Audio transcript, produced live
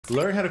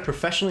Learn how to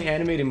professionally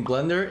animate in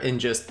Blender in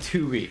just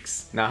 2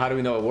 weeks. Now, how do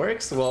we know it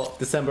works? Well,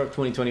 December of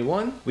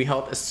 2021, we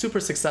held a super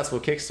successful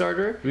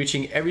Kickstarter,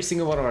 reaching every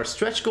single one of our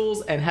stretch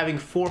goals and having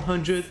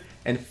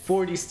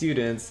 440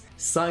 students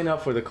sign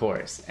up for the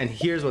course. And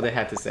here's what they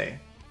had to say.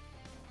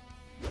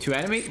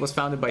 TOAnimate was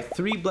founded by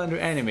 3 Blender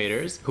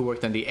animators who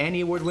worked on the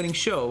Annie Award-winning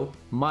show,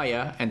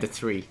 Maya and the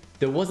 3.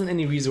 There wasn't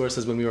any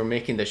resources when we were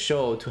making the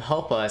show to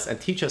help us and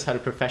teach us how to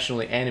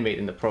professionally animate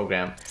in the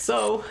program.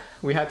 So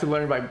we had to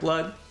learn by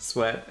blood,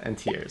 sweat, and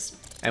tears.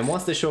 And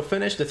once the show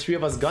finished, the 3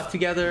 of us got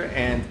together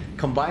and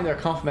combined our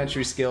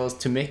complementary skills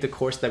to make the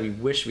course that we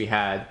wish we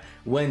had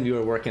when we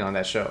were working on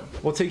that show.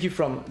 We'll take you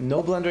from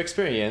no Blender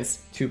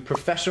experience to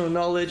professional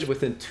knowledge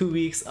within 2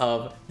 weeks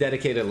of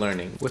dedicated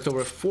learning. With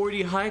over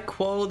 40 high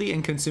quality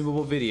and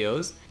consumable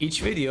videos,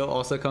 each video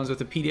also comes with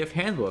a PDF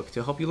handbook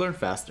to help you learn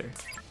faster.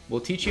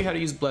 We'll teach you how to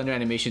use Blender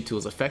animation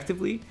tools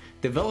effectively,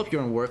 develop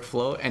your own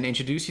workflow, and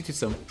introduce you to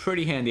some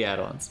pretty handy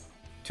add-ons.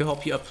 To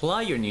help you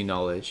apply your new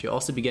knowledge, you'll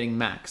also be getting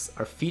Max,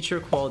 our feature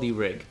quality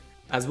rig,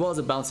 as well as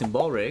a bouncing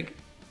ball rig,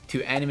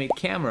 TOAnimate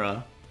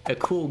Camera, a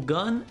cool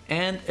gun,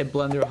 and a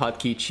Blender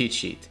hotkey cheat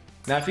sheet.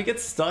 Now, if you get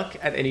stuck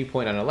at any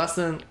point on a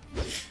lesson,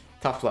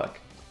 tough luck.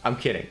 I'm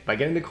kidding. By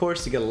getting the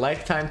course, you get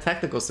lifetime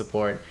technical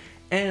support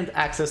and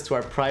access to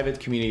our private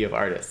community of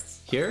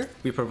artists. Here,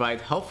 we provide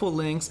helpful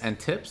links and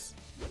tips,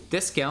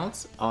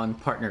 discounts on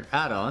partnered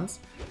add-ons,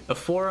 a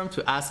forum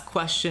to ask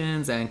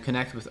questions and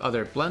connect with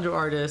other Blender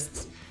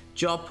artists,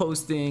 job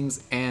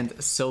postings, and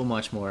so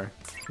much more.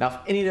 Now, if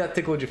any of that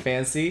tickled your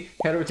fancy,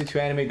 head over to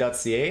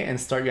TOAnimate.ca and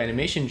start your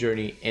animation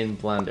journey in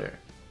Blender.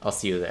 I'll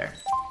see you there.